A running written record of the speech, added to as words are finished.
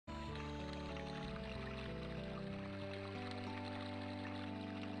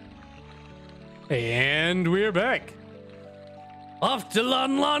And we're back. Off to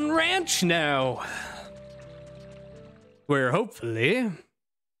Lon Lon Ranch now. Where hopefully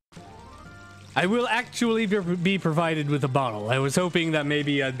I will actually be provided with a bottle. I was hoping that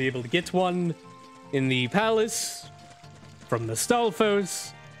maybe I'd be able to get one in the palace from the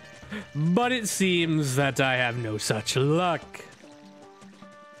Stolfos, but it seems that I have no such luck.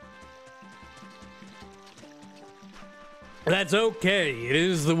 That's okay. It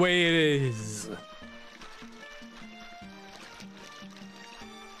is the way it is.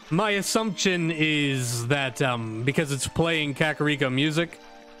 My assumption is that because it's playing Kakariko music,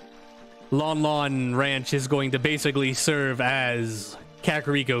 Lon Lon Ranch is going to basically serve as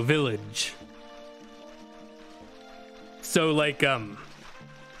Kakariko Village. So like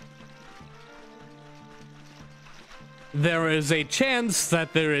there is a chance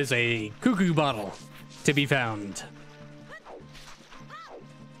that there is a cuckoo bottle to be found.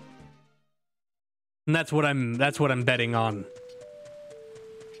 And that's what I'm betting on.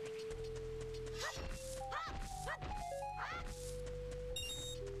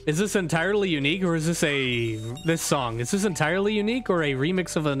 Is this entirely unique, or is this song? Is this entirely unique or a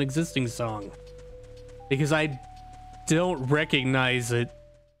remix of an existing song? Because I don't recognize it.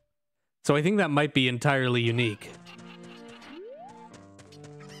 So I think that might be entirely unique.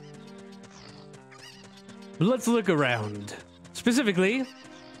 Let's look around. Specifically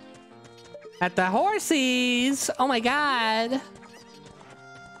at the horses. Oh my god.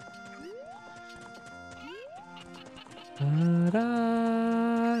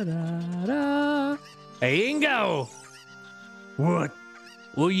 Hey, Ingo! What?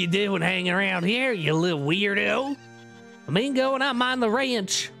 What you doing hanging around here, you little weirdo? I'm Ingo and I'm on the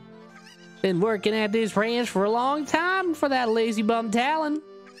ranch. Been working at this ranch for a long time for that lazy bum Talon.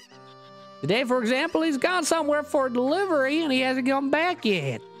 Today, for example, he's gone somewhere for delivery and he hasn't come back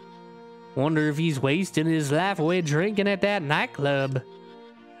yet. Wonder if he's wasting his life away drinking at that nightclub.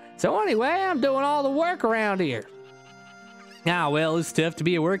 So anyway, I'm doing all the work around here. Ah, well, it's tough to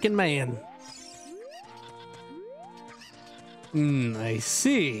be a working man. I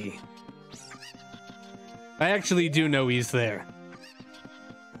see. I actually do know he's there.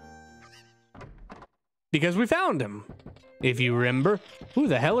 Because we found him. If you remember. Who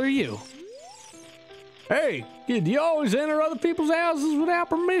the hell are you? Hey, did you always enter other people's houses without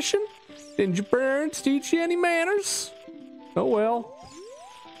permission? Didn't your parents teach you any manners? Oh well.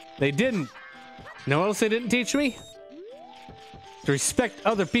 They didn't. You know what else they didn't teach me? To respect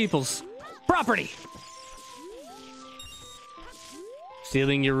other people's property.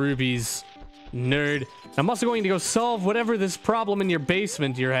 Stealing your rubies, nerd. I'm also going to go solve whatever this problem in your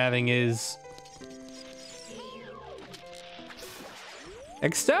basement you're having is.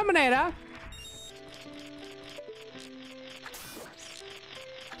 Exterminator!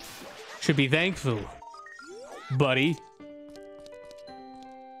 Should be thankful, buddy.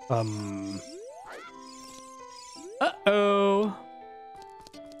 Uh-oh.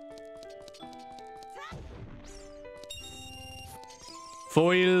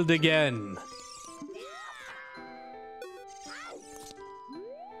 Foiled again.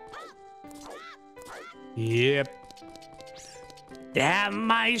 Yep. Damn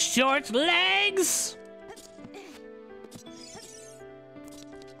my short legs!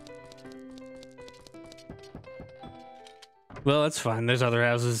 Well, that's fine. There's other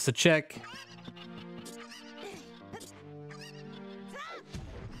houses to check.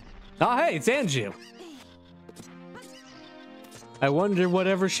 Oh, hey, it's Anju. I wonder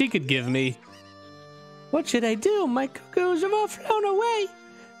whatever she could give me. What should I do? My cuckoos have all flown away.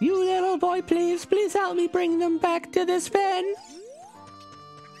 You little boy, please help me bring them back to this pen.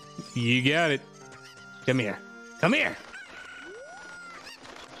 You got it. Come here. Come here.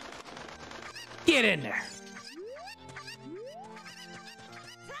 Get in there.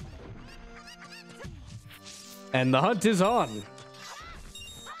 And the hunt is on.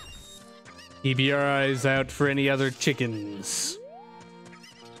 Keep your eyes out for any other chickens.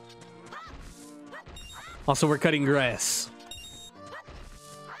 Also, we're cutting grass.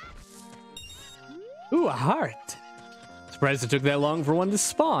 Ooh, a heart. Surprised it took that long for one to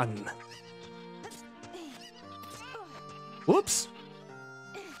spawn. Whoops.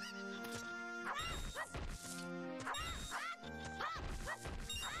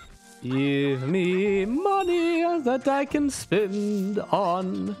 Give me money that I can spend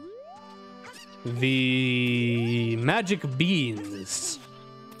on the magic beans.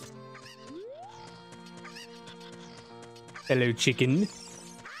 Hello, chicken.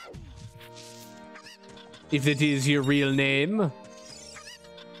 If it is your real name.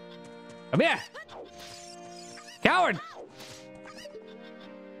 Come here! Coward!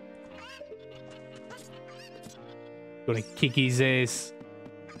 Gonna kick his ass.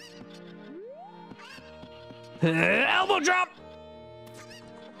 Elbow drop!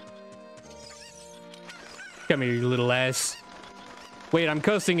 Come here, you little ass. Wait, I'm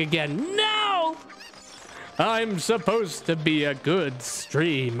cussing again. No! I'm supposed to be a good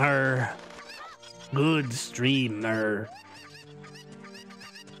streamer. Good streamer.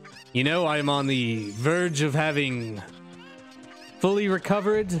 You know, I'm on the verge of having fully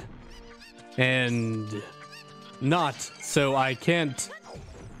recovered and not, so I can't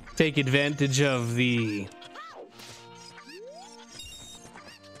take advantage of the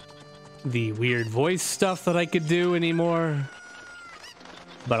weird voice stuff that I could do anymore.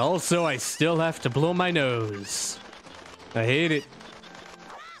 But also, I still have to blow my nose. I hate it.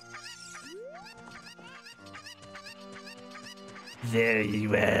 Very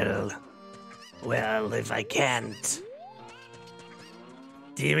well. Well, if I can't...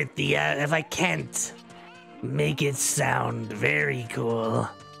 Damn it, if I can't make it sound very cool,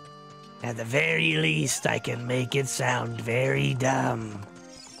 at the very least, I can make it sound very dumb.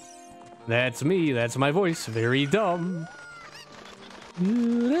 That's me. That's my voice. Very dumb.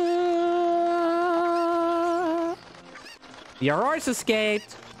 Your horse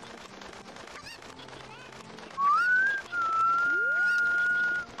escaped.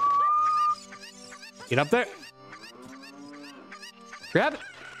 Get up there. Grab it.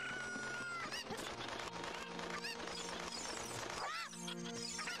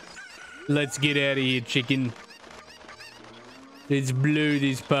 Let's get out of here, chicken. Let's blow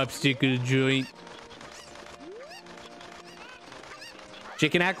this popsicle joint.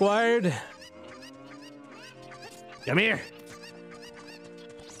 Chicken acquired. Come here.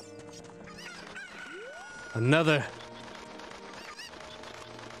 Another.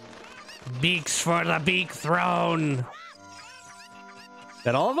 Beaks for the beak throne. Is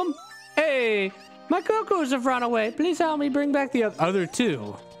that all of them? Hey, my cuckoos have run away. Please help me bring back the other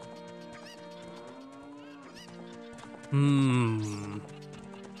two.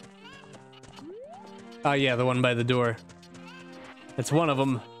 Oh yeah, the one by the door. That's one of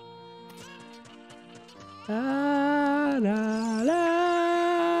them. La la la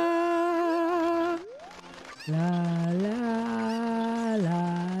la la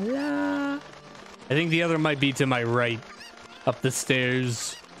la la. I think the other might be to my right, up the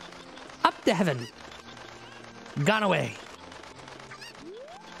stairs. Up to heaven. Gone away.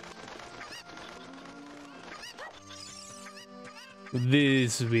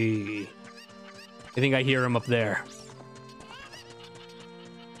 This way. I think I hear him up there.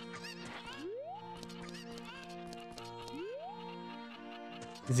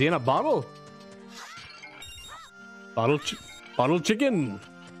 Is he in a bottle? Bottle chicken.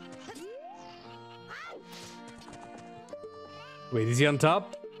 Wait, is he on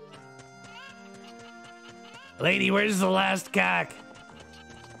top? Lady, where's the last cock?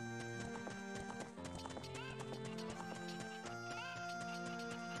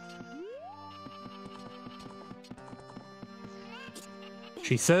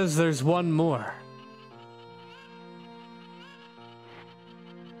 She says there's one more.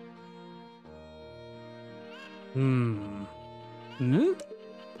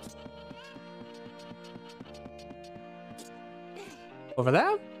 Over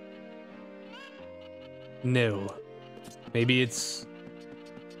there? No. Maybe it's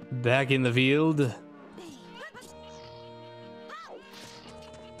back in the field.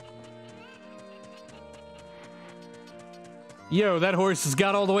 Yo, that horse has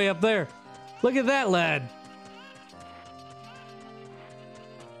got all the way up there. Look at that lad.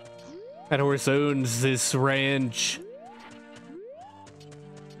 That horse owns this ranch.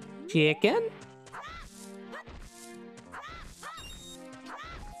 Chicken?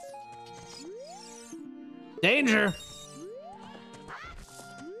 Danger!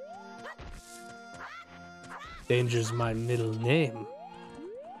 Danger's my middle name.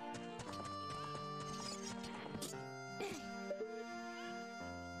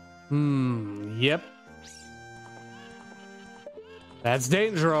 Yep. That's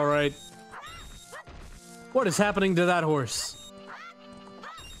Danger, all right. What is happening to that horse?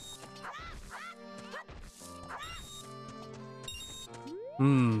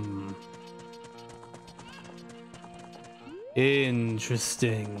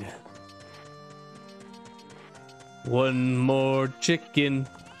 Interesting. One more chicken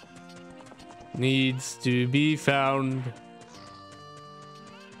needs to be found.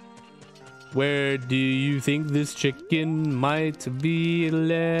 Where do you think this chicken might be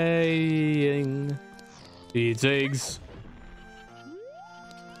laying its eggs?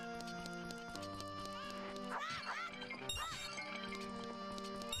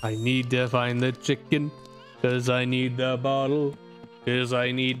 I need to find the chicken. 'Cause I need the bottle. 'Cause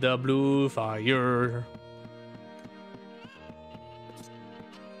I need the blue fire.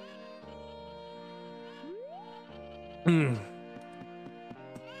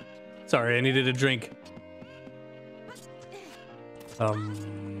 Sorry, I needed a drink. I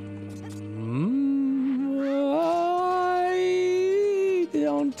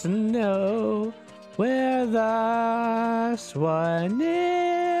don't know where this one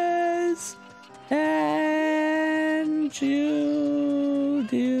is, and you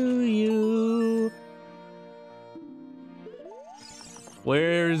do you.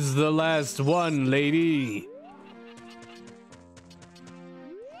 Where's the last one, lady?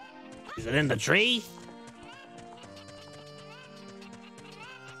 Is it in the tree?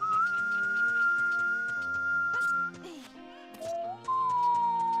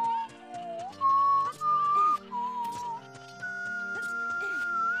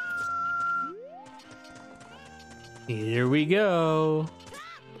 Here we go.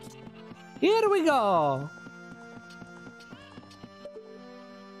 Here we go.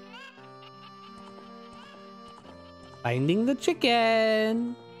 Finding the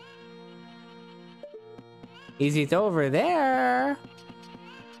chicken. Is it over there?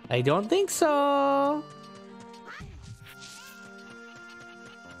 I don't think so.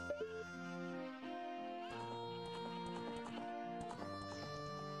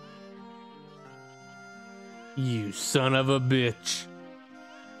 You son of a bitch.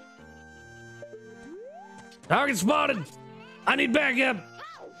 Target spotted. I need backup.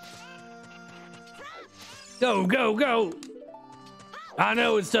 Go, go, go. I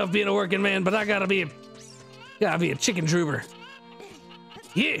know it's tough being a working man, but I gotta be a chicken trooper.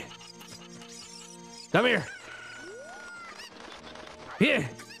 Yeah. Come here. Yeah.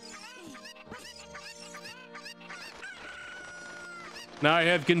 Now I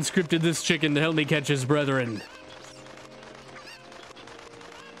have conscripted this chicken to help me catch his brethren.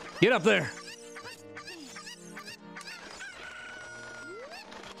 Get up there.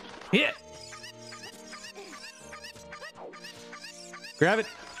 Yeah. Grab it.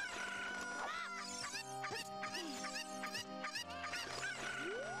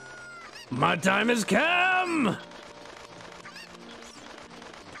 My time has come.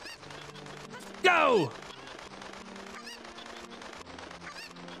 Go.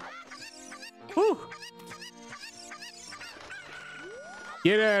 Whew.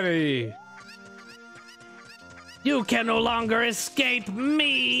 Get out of here. You can no longer escape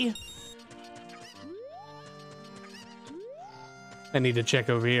me. I need to check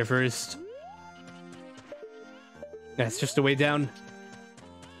over here first. That's just a way down.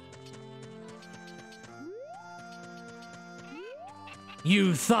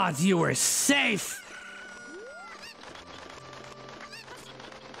 You thought you were safe.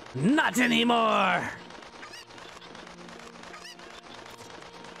 Not anymore.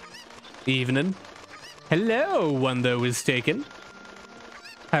 Evening. Hello, one that was taken.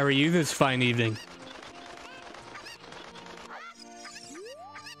 How are you this fine evening?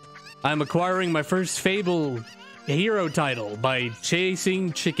 I'm acquiring my first Fable hero title by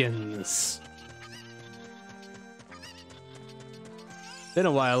chasing chickens. Been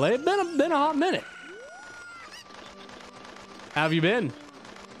a while, eh? Been a hot minute. How have you been?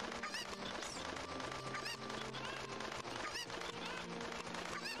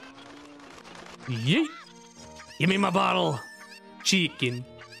 Yeet. Give me my bottle. Chicken.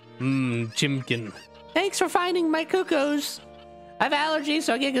 Chimkin. Thanks for finding my cuckoos. I have allergies,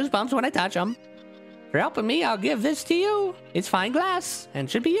 so I get goosebumps when I touch them. For helping me, I'll give this to you. It's fine glass and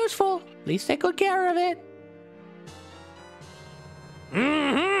should be useful. Please take good care of it.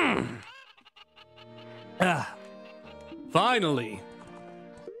 Finally.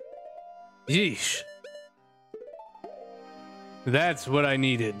 Yeesh. That's what I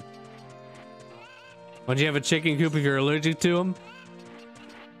needed. Why'd you have a chicken coop if you're allergic to them?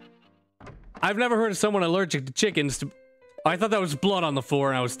 I've never heard of someone allergic to chickens. I thought that was blood on the floor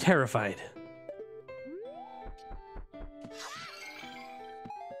and I was terrified.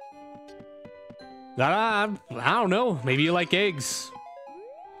 I don't know. Maybe you like eggs.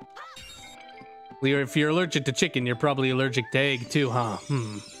 If you're allergic to chicken, you're probably allergic to egg too, huh?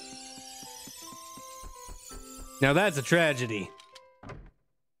 Now that's a tragedy.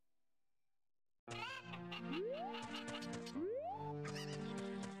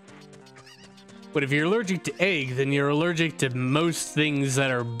 But if you're allergic to egg, then you're allergic to most things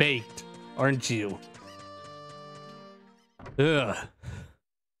that are baked, aren't you? Ugh.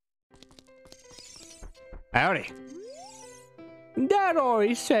 Howdy. Dad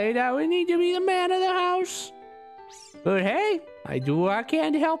always say that we need to be the man of the house. But hey, I do what I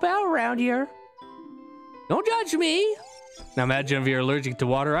can to help out around here. Don't judge me. Now imagine if you're allergic to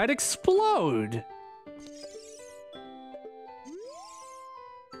water, I'd explode.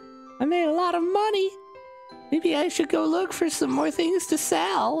 I made a lot of money. Maybe I should go look for some more things to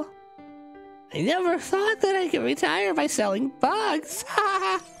sell. I never thought that I could retire by selling bugs.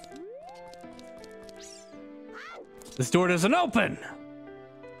 This door doesn't open.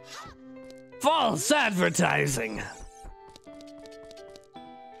 False advertising.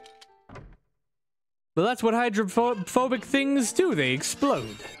 But that's what hydrophobic things do. They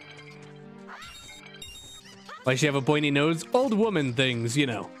explode. Why she have a pointy nose? Old woman things, you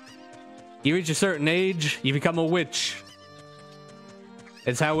know. You reach a certain age, you become a witch.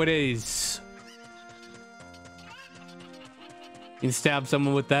 It's how it is. You can stab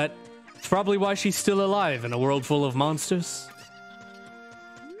someone with that. It's probably why she's still alive in a world full of monsters.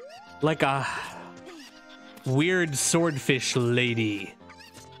 Like a weird swordfish lady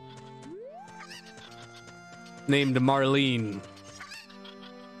named Marlene.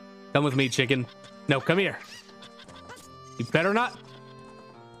 Come with me, chicken. No, come here. You better not.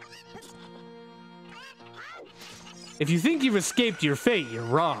 If you think you've escaped your fate, you're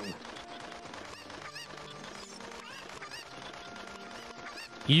wrong.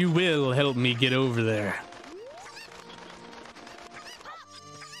 You will help me get over there.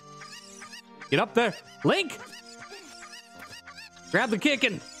 Get up there. Link! Grab the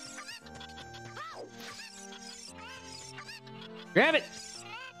kickin'. Grab it!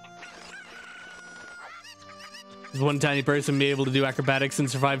 Does one tiny person be able to do acrobatics and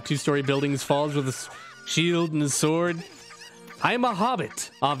survive two-story buildings falls with a shield and a sword? I'm a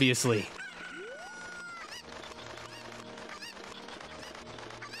hobbit, obviously.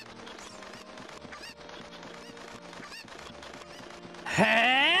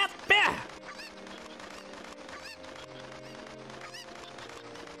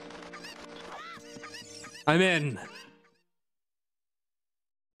 I'm in.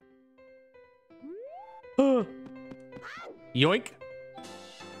 Yoink.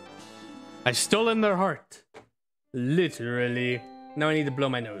 I've stolen their heart. Literally. Now I need to blow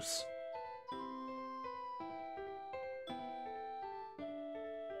my nose.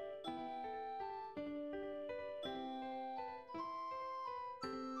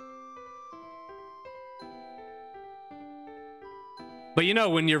 But you know,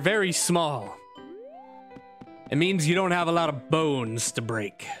 when you're very small, it means you don't have a lot of bones to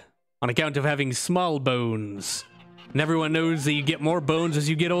break. On account of having small bones. And everyone knows that you get more bones as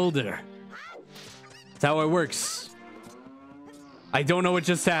you get older. That's how it works. I don't know what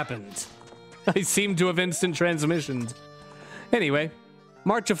just happened. I seem to have instant transmissioned. Anyway,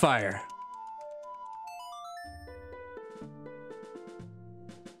 March of Fire.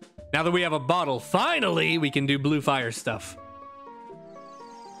 Now that we have a bottle, finally we can do blue fire stuff.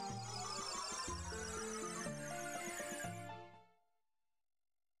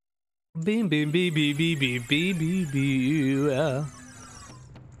 Beam, beam, beam, beam, beam, beam, beam, beam, beam.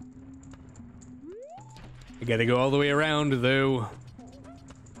 I gotta go all the way around, though.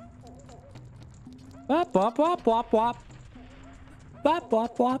 Wop, wop, wop, wop, wop. Wop,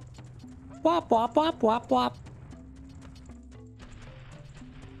 wop, wop. Wop, wop, wop, wop, wop.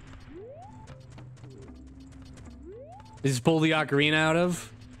 Just pull the ocarina out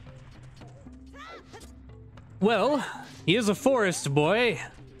of? Well, he is a forest boy.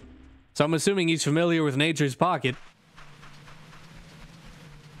 So I'm assuming he's familiar with nature's pocket.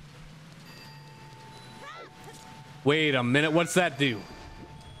 Wait a minute, what's that do?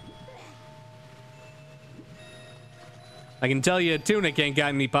 I can tell you a tunic ain't got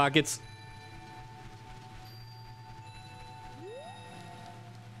any pockets.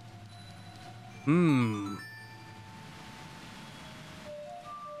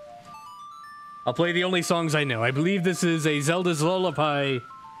 I'll play the only songs I know. I believe this is a Zelda's Lullaby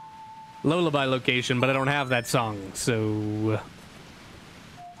location, but I don't have that song, so...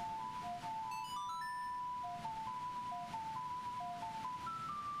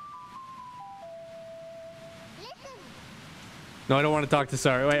 No, I don't want to talk to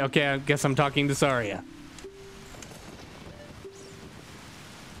Saria. Wait, okay, I guess I'm talking to Saria.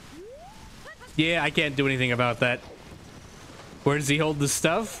 Yeah, I can't do anything about that. Where does he hold the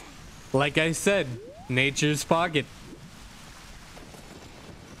stuff? Like I said, nature's pocket.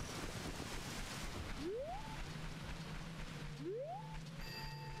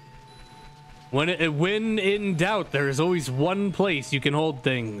 When in doubt, there is always one place you can hold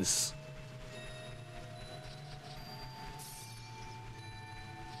things.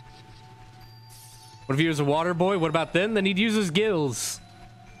 What if he was a water boy? What about then? Then he'd use his gills.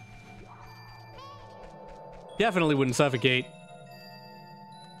 Definitely wouldn't suffocate.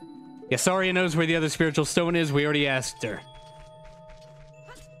 Yeah, Saria knows where the other spiritual stone is. We already asked her.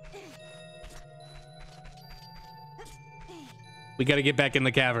 We gotta get back in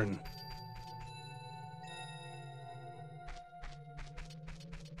the cavern.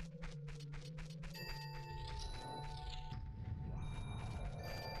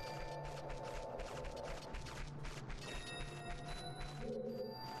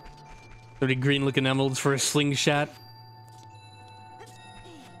 Pretty green looking emeralds for a slingshot.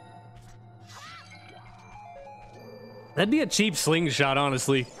 That'd be a cheap slingshot,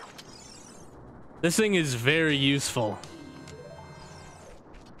 honestly. This thing is very useful.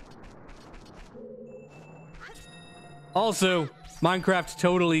 Also, Minecraft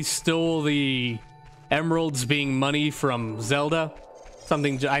totally stole the emeralds being money from Zelda.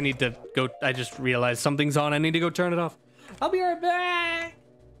 Something I need to go. I just realized something's on. I need to go turn it off. I'll be right back.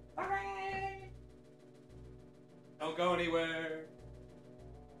 All right. Don't go anywhere.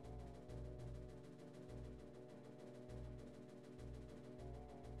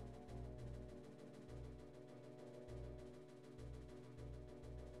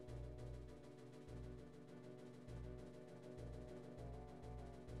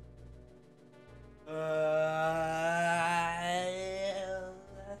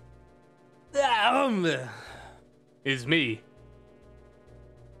 Is me.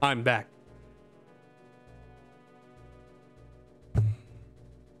 I'm back.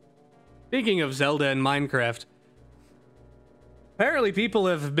 Speaking of Zelda and Minecraft, apparently people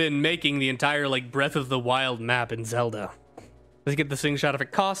have been making the entire like Breath of the Wild map in Zelda. Let's get the slingshot. If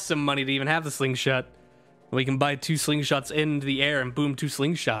it costs some money to even have the slingshot, we can buy 2 slingshots into the air and boom, 2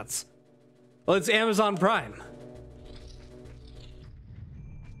 slingshots. Well, it's Amazon Prime.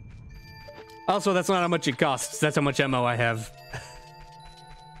 Also, that's not how much it costs. That's how much ammo I have.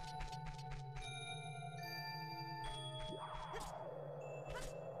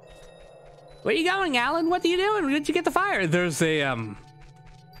 Where are you going, Alan? What are you doing? Where did you get the fire? There's a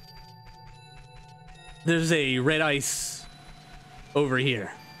red ice over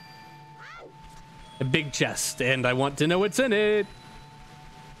here. A big chest, and I want to know what's in it.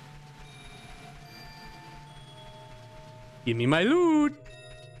 Give me my loot.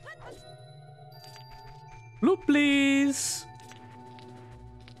 Loot, please.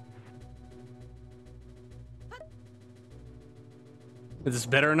 This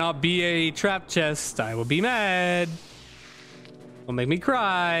better not be a trap chest. I will be mad. Will make me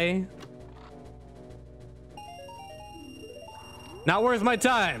cry. Not worth my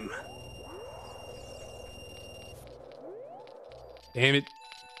time. Damn it.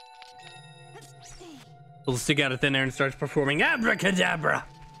 We'll stick out a thin air and starts performing abracadabra.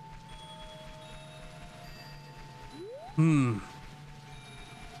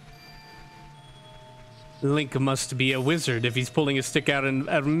 Link must be a wizard if he's pulling his stick out in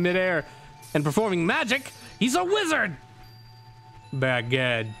midair and performing magic. He's a wizard.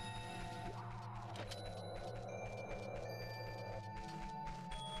 Bagad.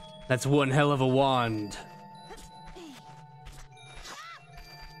 That's one hell of a wand.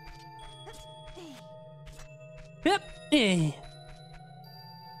 Yep.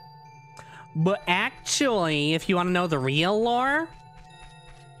 But actually, if you want to know the real lore,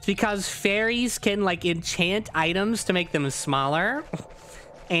 it's because fairies can like enchant items to make them smaller,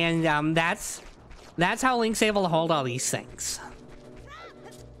 and that's how Link's able to hold all these things.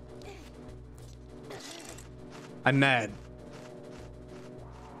 I'm mad.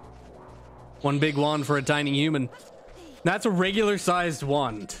 One big wand for a tiny human. That's a regular sized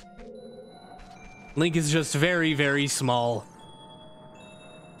wand. Link is just very, very small.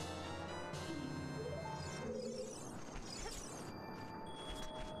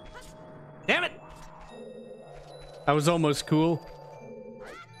 Damn it! That was almost cool.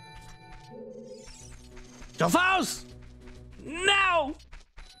 Dolphos! No!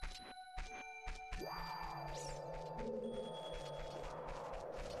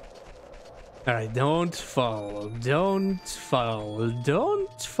 Alright, don't fall. Don't fall.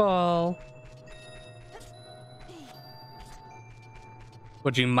 Don't fall.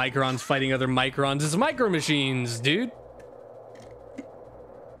 Watching microns fighting other microns is micro machines, dude.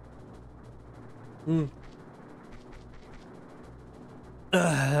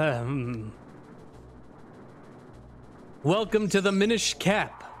 Welcome to the Minish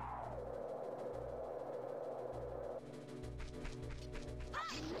Cap.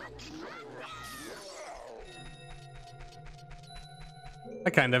 I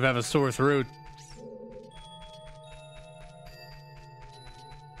kind of have a sore throat.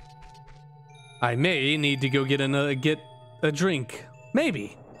 I may need to go get a drink.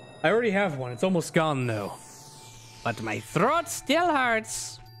 Maybe. I already have one. It's almost gone though. But my throat still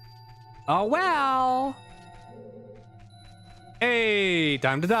hurts. Oh well. Hey,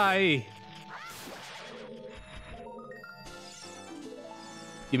 time to die.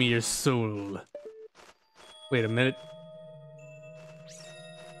 Give me your soul. Wait a minute.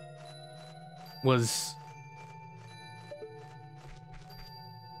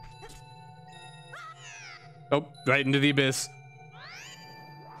 Oh, right into the abyss.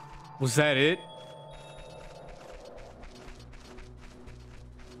 Was that it?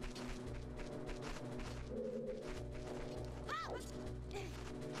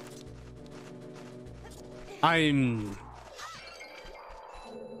 I'm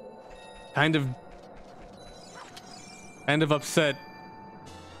kind of upset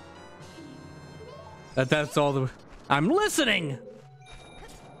that that's all the... I'm listening!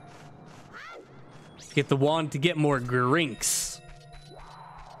 Get the wand to get more grinks.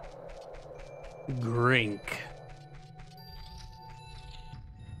 Grink.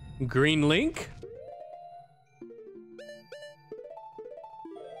 Green link?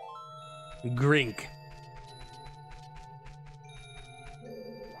 Grink.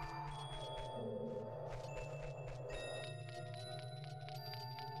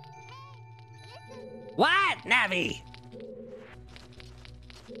 What, Navi?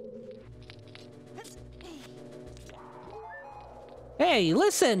 Hey,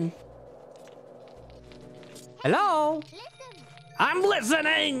 listen. Hello? I'm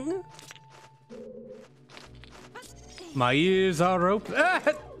listening. My ears are open.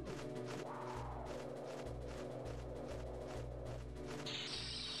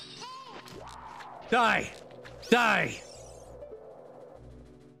 Die. Die.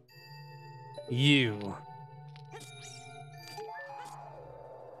 You.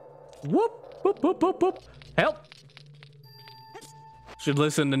 Whoop, whoop, whoop, whoop, whoop. Help. Should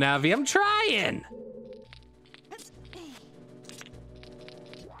listen to Navi. I'm trying.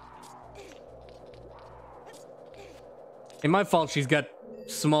 Ain't my fault she's got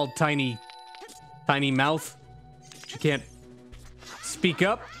small, tiny mouth. She can't speak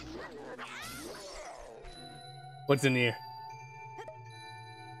up. What's in here?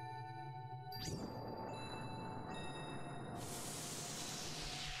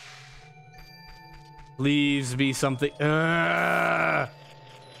 Please be something. I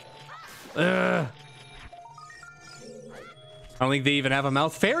don't think they even have a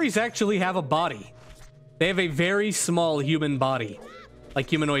mouth. Fairies actually have a body. They have a very small human body. Like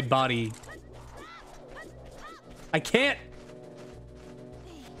humanoid body. I can't.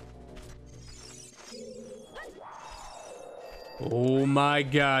 Oh my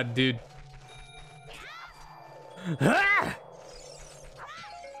god, dude. Ah!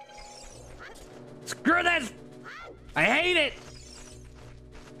 Screw this! I hate it!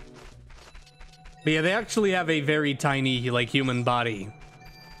 But yeah, they actually have a very tiny, like, human body.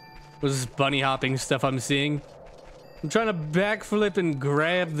 This is bunny hopping stuff I'm seeing. I'm trying to backflip and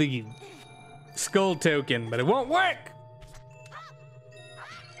grab the skull token, but it won't work!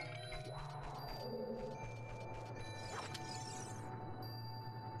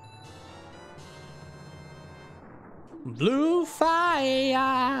 Blue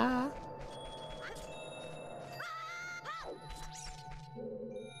fire!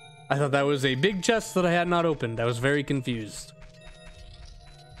 I thought that was a big chest that I had not opened. I was very confused.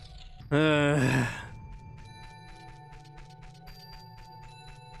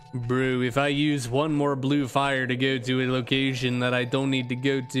 Brew, if I use one more blue fire to go to a location that I don't need to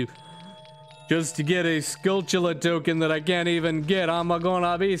go to just to get a Skulltula token that I can't even get, I'm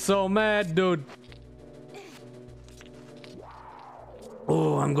gonna be so mad, dude.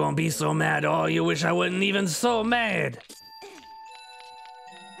 Oh, I'm gonna be so mad. Oh, you wish I wasn't even so mad.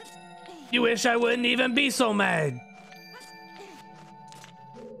 You wish I wouldn't even be so mad.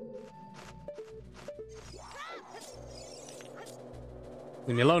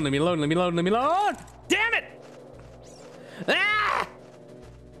 Leave me alone, leave me alone, leave me alone, leave me alone! Damn it! Ah!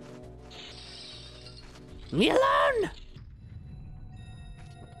 Leave me alone!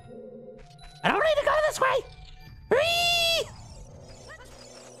 I don't need to go this way! Whee!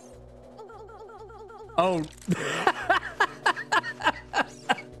 Oh.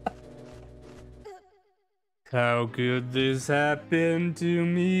 How could this happen to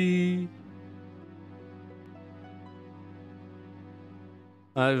me?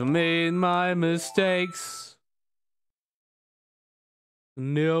 I've made my mistakes.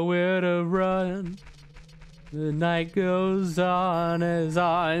 Nowhere to run. The night goes on as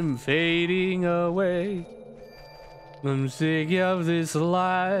I'm fading away. I'm sick of this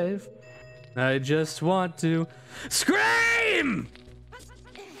life. I just want to scream!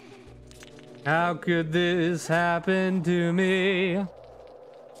 How could this happen to me?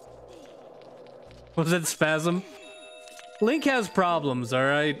 Was that spasm? Link has problems,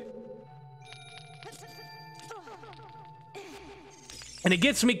 alright? And it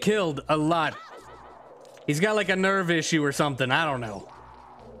gets me killed a lot. He's got like a nerve issue or something, I don't know.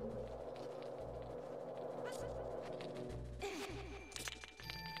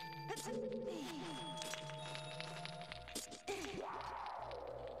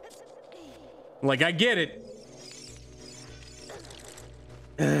 Like, I get it.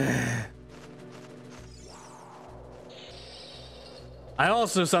 I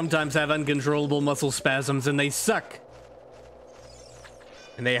also sometimes have uncontrollable muscle spasms and they suck.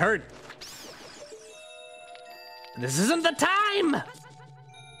 And they hurt. This isn't the time!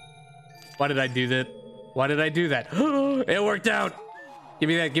 Why did I do that? Why did I do that? It worked out! Give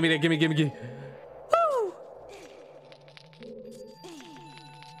me that, give me that, give me, give me, give me. Woo!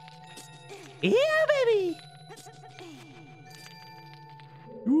 Yeah, baby!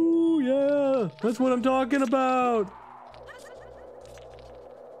 Ooh, yeah! That's what I'm talking about!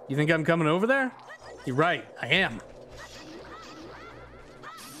 You think I'm coming over there? You're right, I am.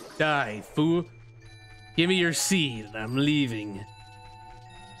 Die, fool. Give me your seed, I'm leaving.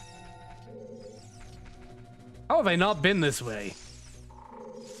 How have I not been this way?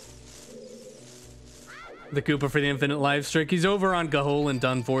 The Koopa for the infinite life streak. He's over on Gaholand,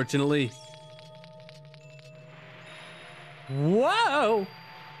 unfortunately. Whoa!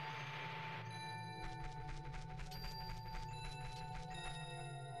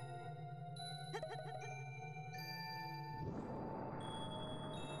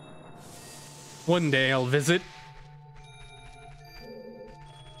 One day I'll visit.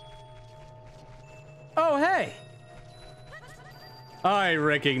 Oh, hey! I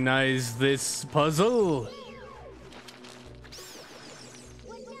recognize this puzzle.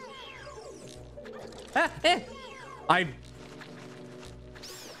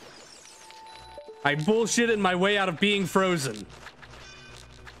 I bullshitted my way out of being frozen.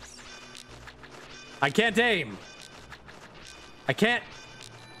 I can't aim. I can't.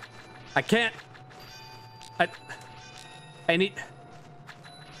 I need.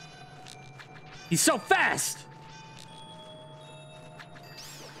 He's so fast.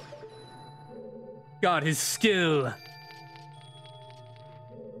 God, his skill.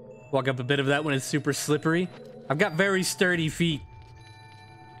 Walk up a bit of that when it's super slippery. I've got very sturdy feet.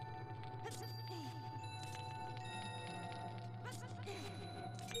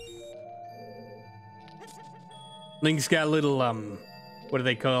 Link's got little, what are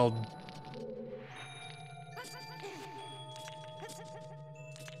they called?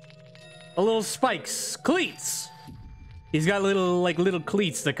 A little spikes, cleats. He's got little, like, little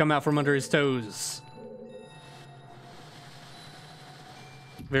cleats that come out from under his toes.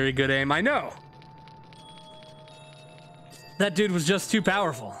 Very good aim, I know. That dude was just too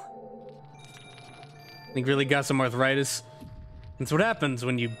powerful. Link really got some arthritis. That's what happens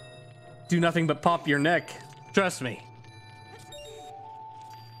when you do nothing but pop your neck. Trust me.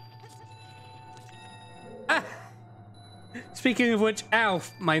 Ah! Speaking of which, ow,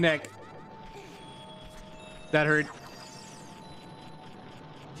 my neck. That hurt.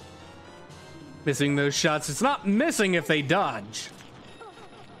 Missing those shots. It's not missing if they dodge.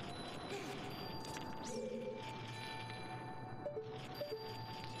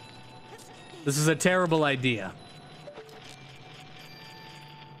 This is a terrible idea.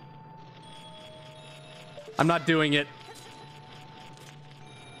 I'm not doing it.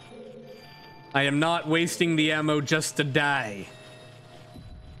 I am not wasting the ammo just to die.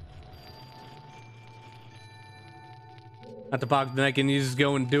 Not to pop the neck and you just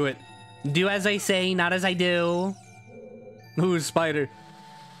go and do it. Do as I say, not as I do. Ooh, spider.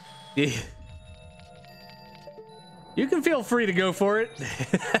 Yeah. You can feel free to go for it.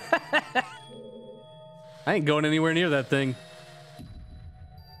 I ain't going anywhere near that thing.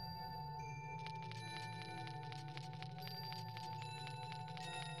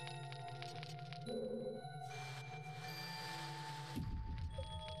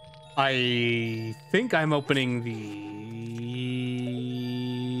 I think I'm opening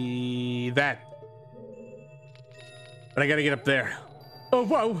that. But I gotta get up there. Oh,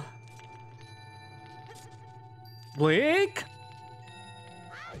 whoa. Blink.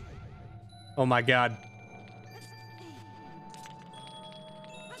 Oh my God.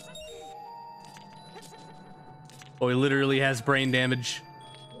 Oh, he literally has brain damage.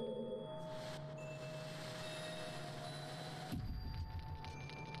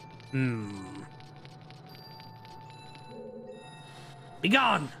 Be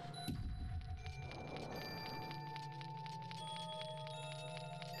gone!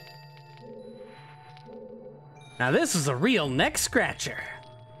 Now this is a real neck scratcher.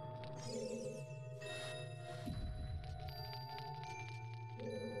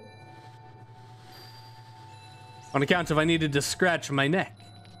 On account of I needed to scratch my neck.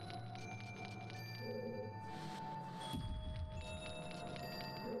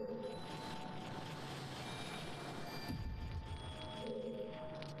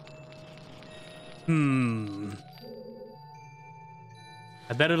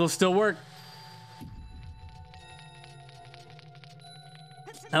 I bet it'll still work.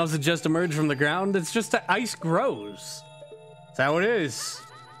 How does it just emerge from the ground? It's just that ice grows. That's how it is.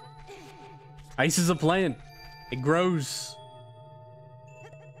 Ice is a plant. It grows.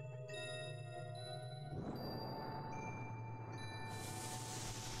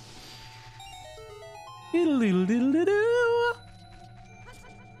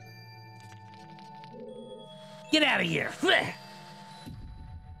 Get out of here.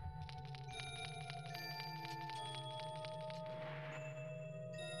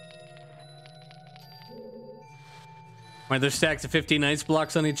 Why there's stacks of 15 ice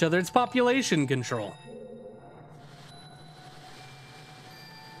blocks on each other? It's population control.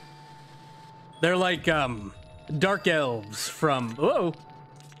 They're like dark elves from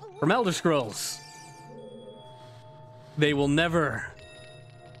Elder Scrolls. They will never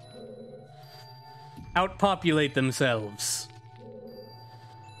outpopulate themselves.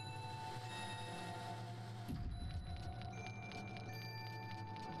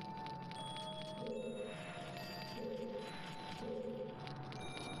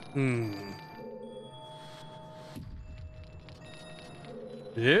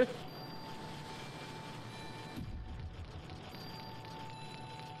 Yeah.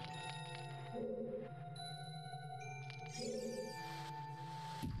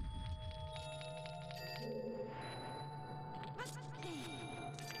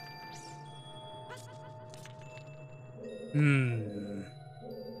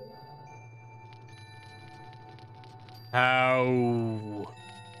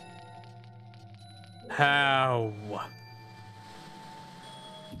 How?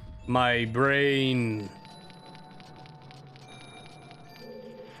 My brain.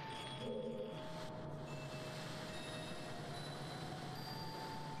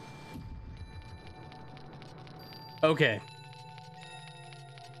 Okay.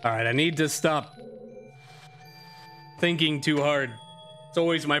 All right, I need to stop thinking too hard. It's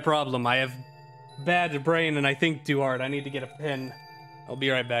always my problem. I have bad brain and I think too hard. I need to get a pen. I'll be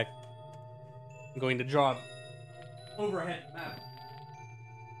right back. I'm going to draw overhead map.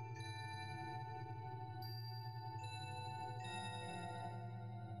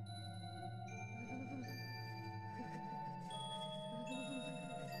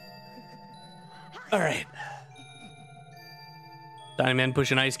 All right. Tiny man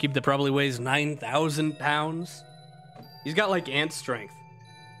pushing ice cube that probably weighs 9,000 pounds. He's got like ant strength.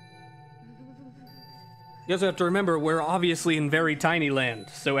 You also have to remember we're obviously in very tiny land,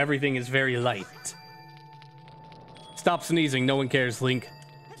 so everything is very light. Stop sneezing, no one cares, Link.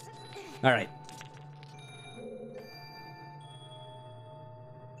 All right.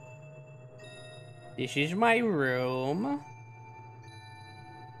 This is my room.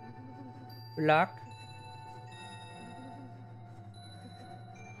 Lock.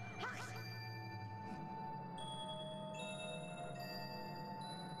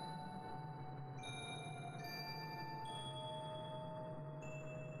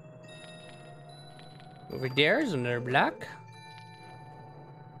 Over there is another block.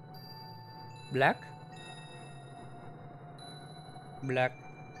 Black. Black.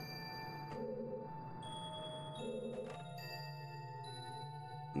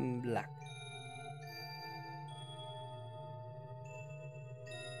 Black.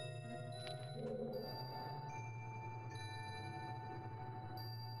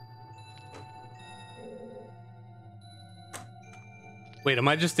 Wait, am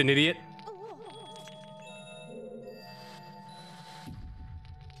I just an idiot?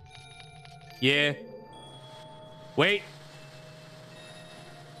 Yeah. Wait.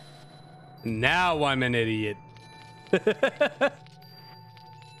 Now I'm an idiot. What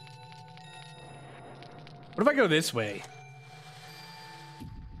if I go this way?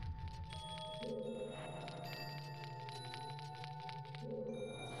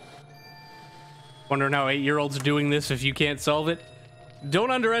 Wondering how 8-year-olds are doing this if you can't solve it? Don't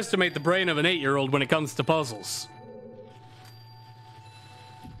underestimate the brain of an 8-year-old when it comes to puzzles.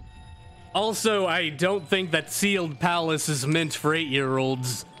 Also, I don't think that Sealed Palace is meant for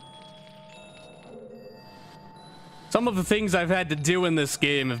 8-year-olds. Some of the things I've had to do in this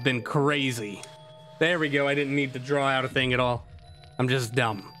game have been crazy. There we go, I didn't need to draw out a thing at all. I'm just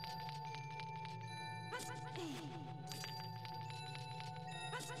dumb.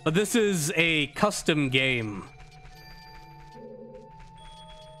 But this is a custom game.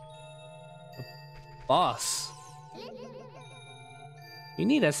 Boss. You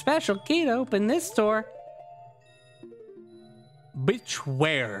need a special key to open this door. Bitch,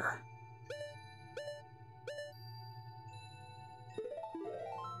 where?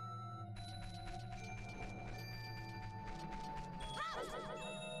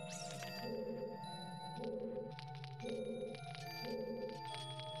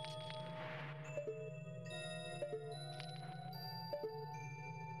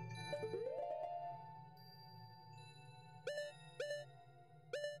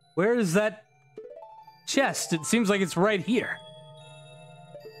 Where is that chest? It seems like it's right here.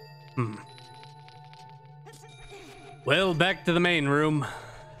 Well, back to the main room.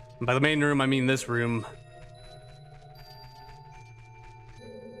 By the main room, I mean this room.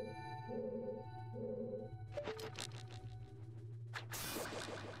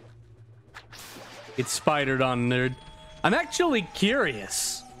 It's spidered on, nerd. I'm actually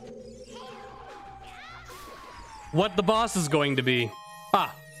curious what the boss is going to be.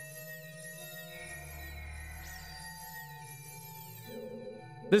 Ah.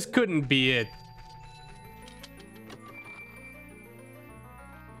 This couldn't be it.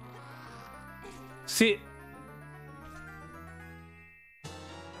 See...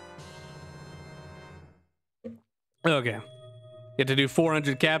 Okay. You have to do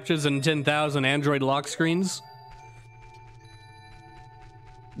 400 captures and 10,000 Android lock screens.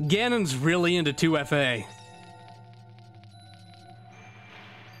 Ganon's really into 2FA.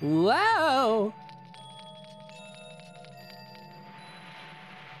 Whoa!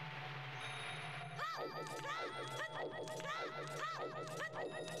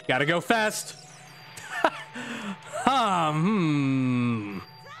 Gotta go fast.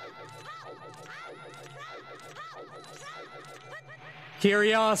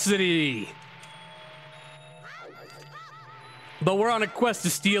 Curiosity. But we're on a quest to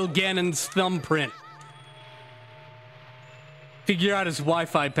steal Ganon's thumbprint. Figure out his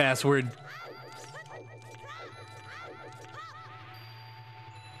Wi-Fi password.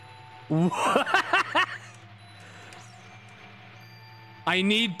 I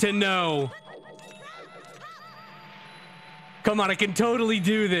need to know. Come on, I can totally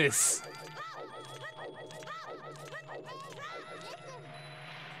do this.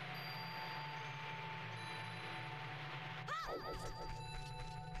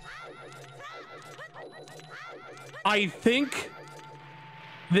 I think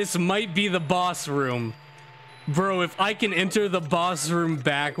this might be the boss room. Bro, if I can enter the boss room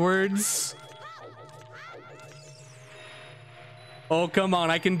backwards... Oh, come on,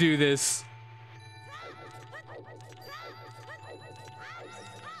 I can do this.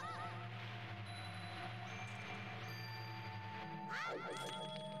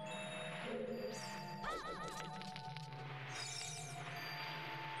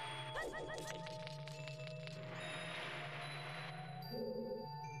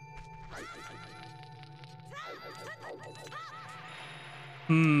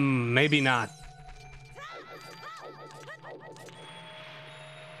 Maybe not.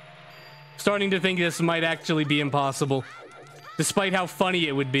 Starting to think this might actually be impossible, despite how funny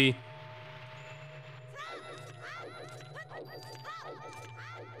it would be.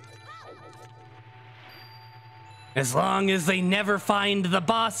 As long as they never find the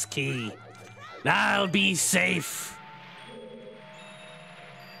boss key, I'll be safe.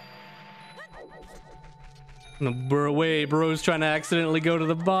 No, bro, wait, bro's trying to accidentally go to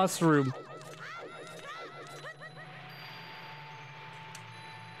the boss room.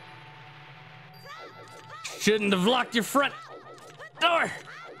 Shouldn't have locked your front door.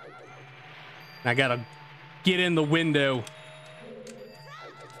 I gotta get in the window.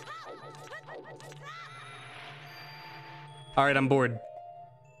 All right, I'm bored.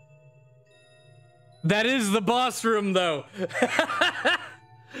 That is the boss room, though.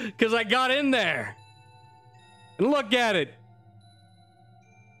 Because I got in there. And look at it.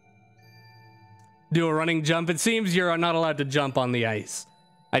 Do a running jump. It seems you're not allowed to jump on the ice.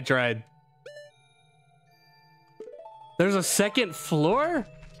 I tried. There's a second floor?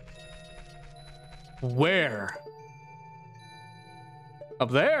 Where? Up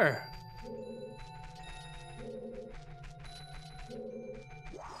there.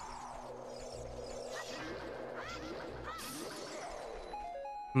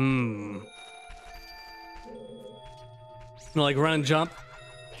 Like run and jump.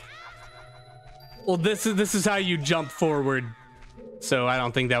 Well, this is how you jump forward. So I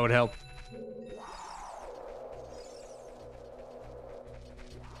don't think that would help.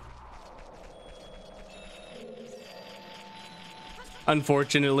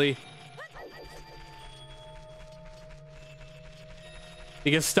 Unfortunately.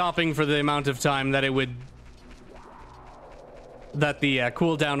 Because stopping for the amount of time that it would that the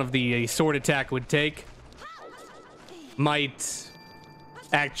cooldown of the sword attack would take might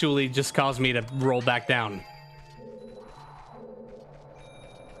actually just cause me to roll back down.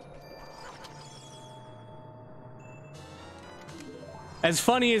 As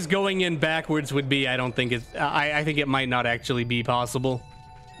funny as going in backwards would be, I don't think it. I think it might not actually be possible.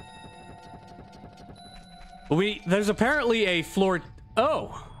 There's apparently a floor.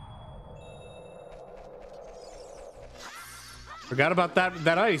 Oh, forgot about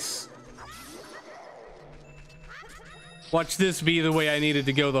that ice. Watch this be the way I needed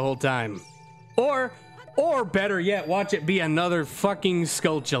to go the whole time, or better yet, watch it be another fucking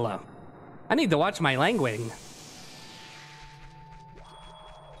Skulltula. I need to watch my language.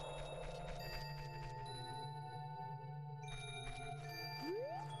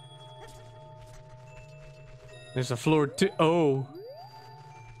 There's a floor too. Oh.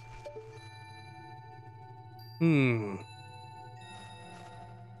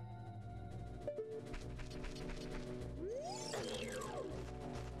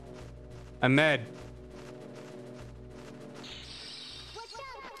 I'm mad.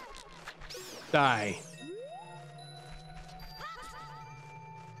 Die.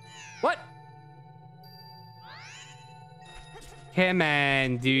 What? Come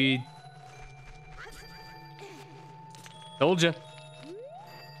on, dude. Told ya.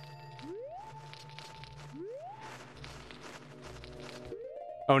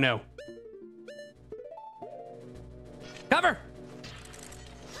 Oh no. Cover!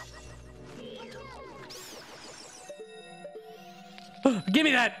 Give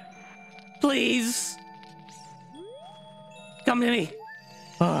me that! Please! Come to me!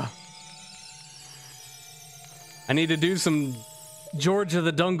 I need to do some George of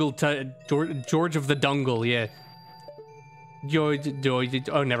the Dungle. George of the Dungle, yeah. George,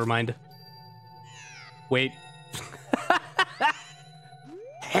 oh, never mind. Wait.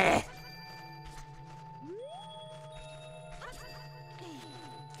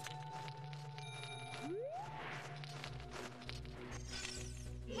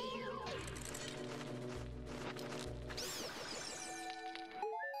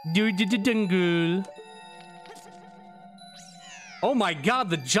 Dungle. Oh my god,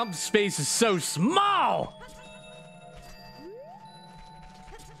 the jump space is so small!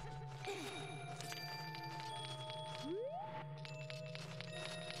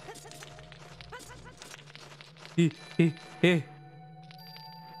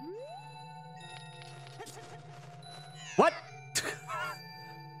 What?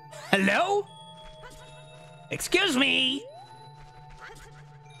 Hello? Excuse me,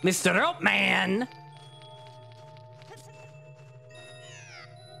 Mr. Rope Man.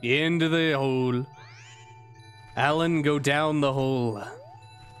 Into the hole. Alan, go down the hole.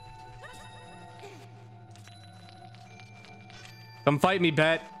 Come fight me,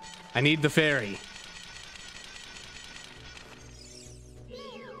 Bet. I need the fairy.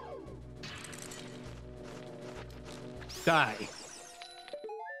 Die.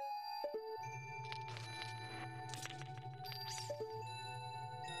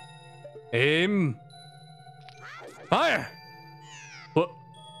 Aim. Fire. What?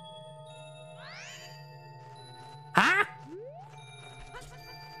 Huh?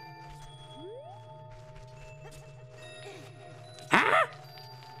 Huh?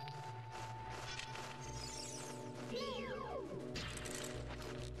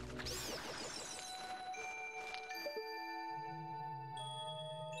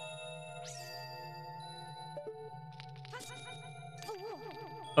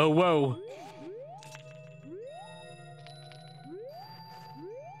 Oh, whoa.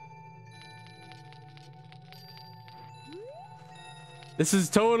 This is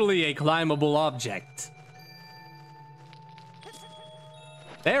totally a climbable object.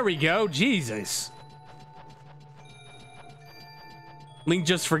 There we go. Jesus. Link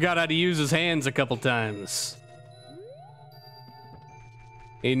just forgot how to use his hands a couple times.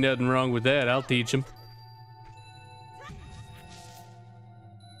 Ain't nothing wrong with that. I'll teach him.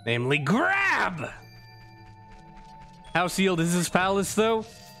 Namely, grab! How sealed is this palace, though?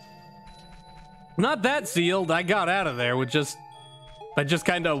 Not that sealed. I got out of there with by just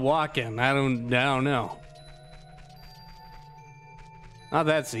kind of walking. I don't know. Not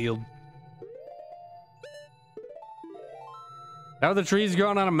that sealed. How are the trees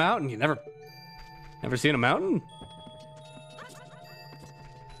growing on a mountain? You never seen a mountain?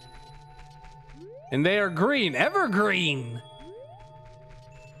 And they are green, evergreen.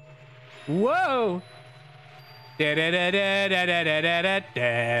 Whoa! Da da da da da da da da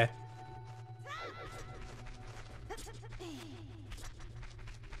da.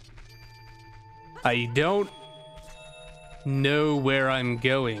 I don't know where I'm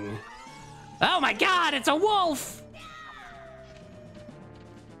going. Oh my god, it's a wolf!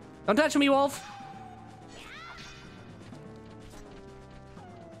 Don't touch me, wolf.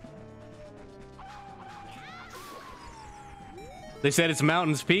 They said it's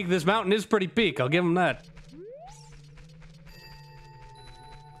mountain's peak. This mountain is pretty peak. I'll give them that.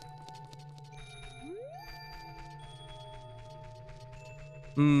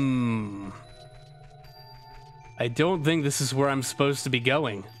 I don't think this is where I'm supposed to be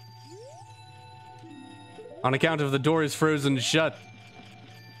going. On account of the door is frozen shut.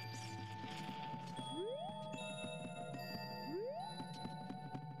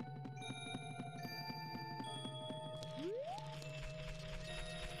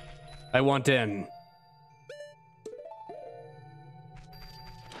 I want in.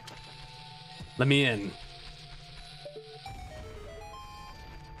 Let me in.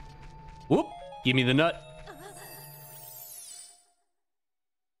 Whoop! Give me the nut.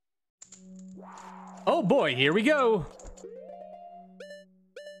 Oh boy, here we go.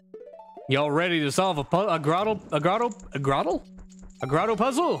 Y'all ready to solve a grotto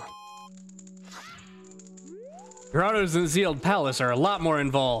puzzle? Grottos in the sealed palace are a lot more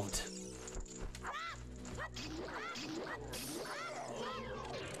involved.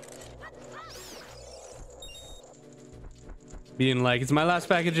 Being like, it's my last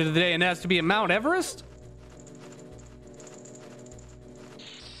package of the day and it has to be at Mount Everest?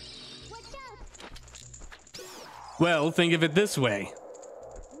 Well, think of it this way.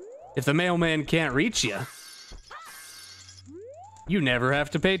 If the mailman can't reach you, you never have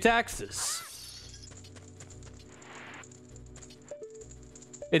to pay taxes.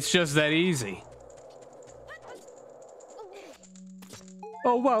 It's just that easy.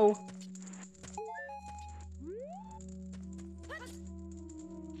 Oh, whoa.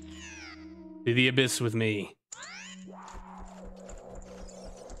 To the abyss with me.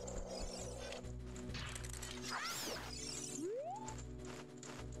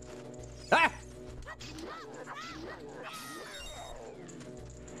 Ah!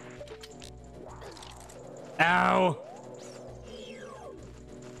 Ow!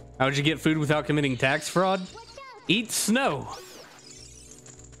 How'd you get food without committing tax fraud? Eat snow.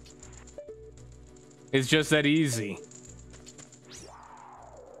 It's just that easy.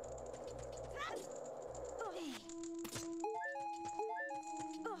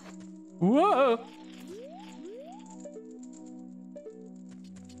 Whoa!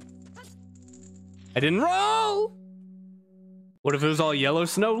 I didn't roll! What if it was all yellow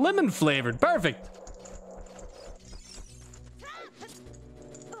snow, lemon flavored? Perfect!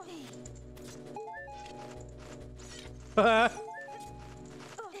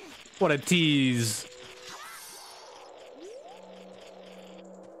 What a tease.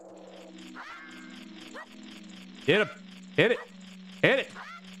 Hit it! Hit it! Hit it!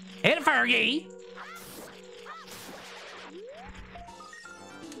 Hit it, Fergie!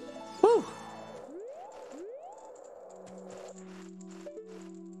 Woo!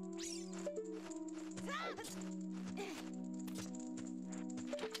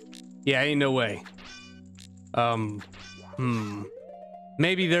 Yeah, ain't no way.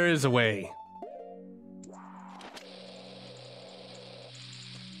 Maybe there is a way.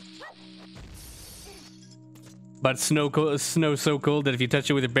 But snow so cold that if you touch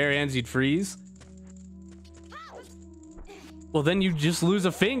it with your bare hands, you'd freeze. Well, then you just lose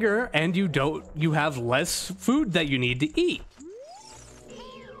a finger and you have less food that you need to eat.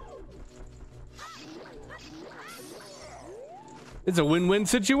 It's a win-win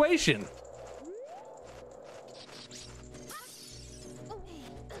situation.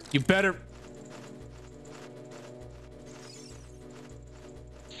 You better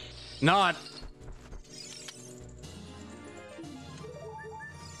not.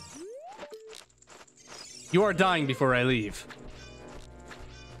 You are dying before I leave.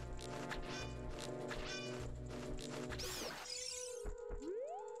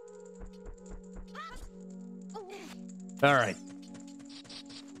 All right.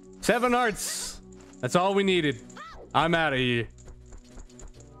 7 hearts. That's all we needed. I'm out of here.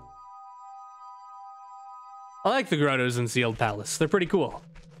 I like the grottos in Sealed Palace. They're pretty cool.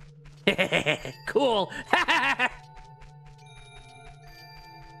 Cool.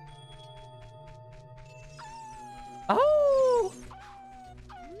 Oh!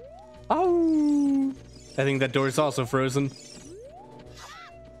 Oh! I think that door is also frozen.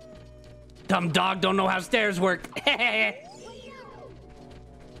 Dumb dog don't know how stairs work.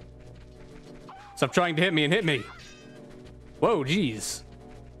 Stop trying to hit me and hit me. Whoa, jeez.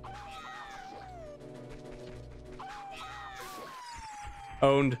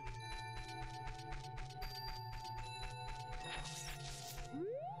 Owned.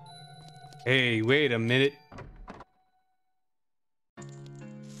 Hey, wait a minute.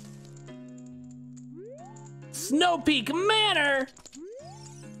 Snow Peak Manor!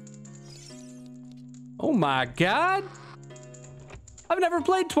 Oh my god! I've never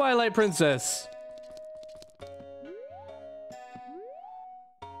played Twilight Princess.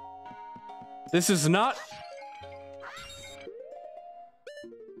 This is not...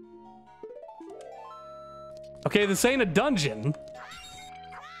 Okay, this ain't a dungeon.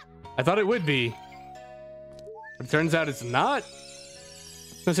 I thought it would be. But it turns out it's not. I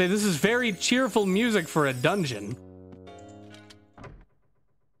was gonna say, this is very cheerful music for a dungeon.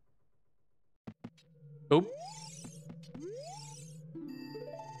 Oh.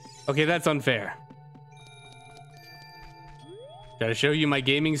 Okay, that's unfair. Gotta show you my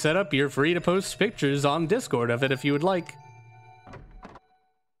gaming setup. You're free to post pictures on Discord of it if you would like.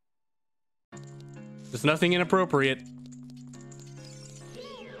 There's nothing inappropriate.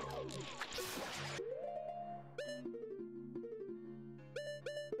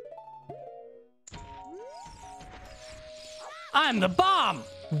 I'm the bomb!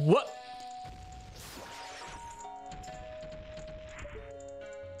 What?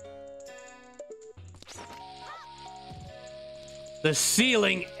 The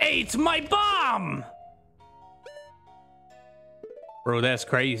ceiling ate my bomb! Bro, that's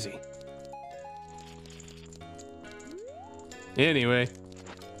crazy. Anyway.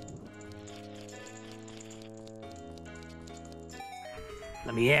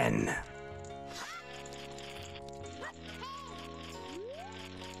 Let me in.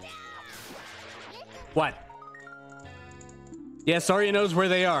 What? Yeah, Saria knows where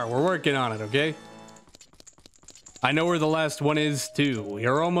they are. We're working on it, okay? I know where the last one is, too. We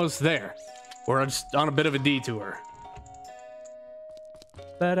are almost there. We're just on a bit of a detour.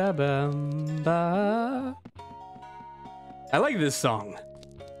 Ba-da-bum-ba. I like this song.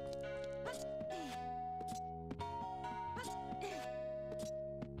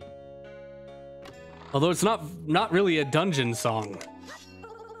 Although it's not really a dungeon song.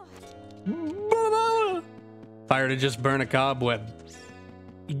 Fire to just burn a cobweb.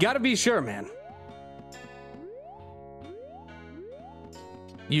 You gotta be sure, man.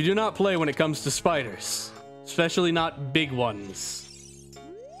 You do not play when it comes to spiders. Especially not big ones.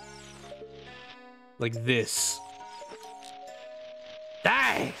 Like this.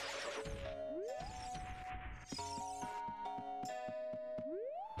 Die!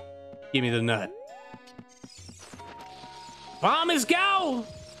 Give me the nut. Bomb is go!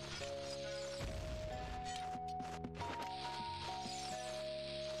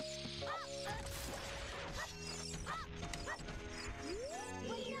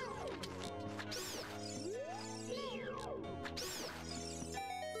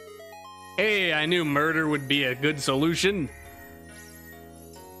 Hey, I knew murder would be a good solution.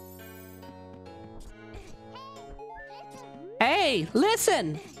 Hey,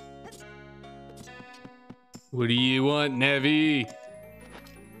 listen! What do you want, Nevi?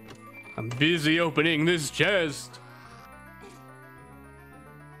 I'm busy opening this chest.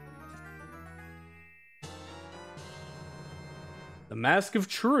 The Mask of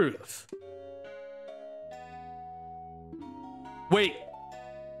Truth. Wait.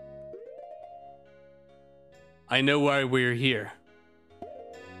 I know why we're here.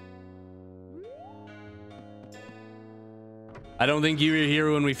 I don't think you were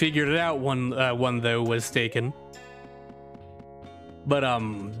here when we figured it out. One though was taken. But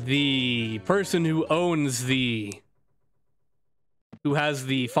the person who owns who has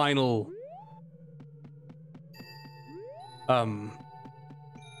the final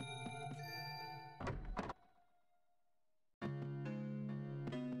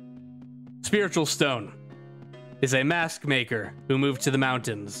spiritual stone is a mask maker who moved to the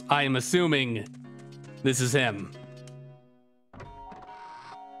mountains. I am assuming this is him.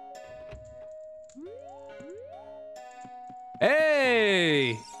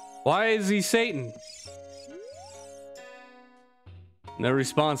 Hey! Why is he Satan? No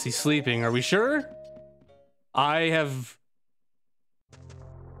response, he's sleeping. Are we sure? I have...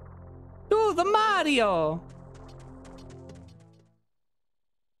 Do the Mario!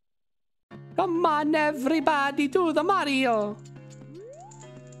 Come on, everybody, do the Mario!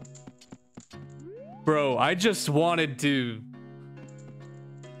 Bro, I just wanted to...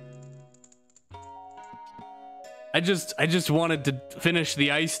 I just wanted to finish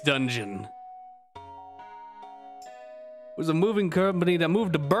the ice dungeon. It was a moving company that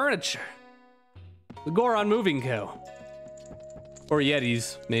moved to furniture. The Goron Moving Co. Or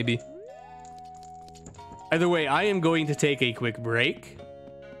Yetis, maybe. Either way, I am going to take a quick break.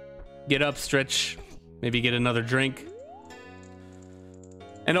 Get up, stretch, maybe get another drink.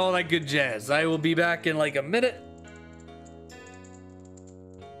 and all that good jazz. I will be back in like a minute.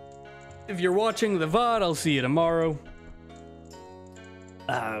 If you're watching the VOD, I'll see you tomorrow.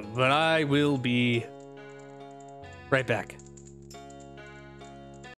 But I will be right back.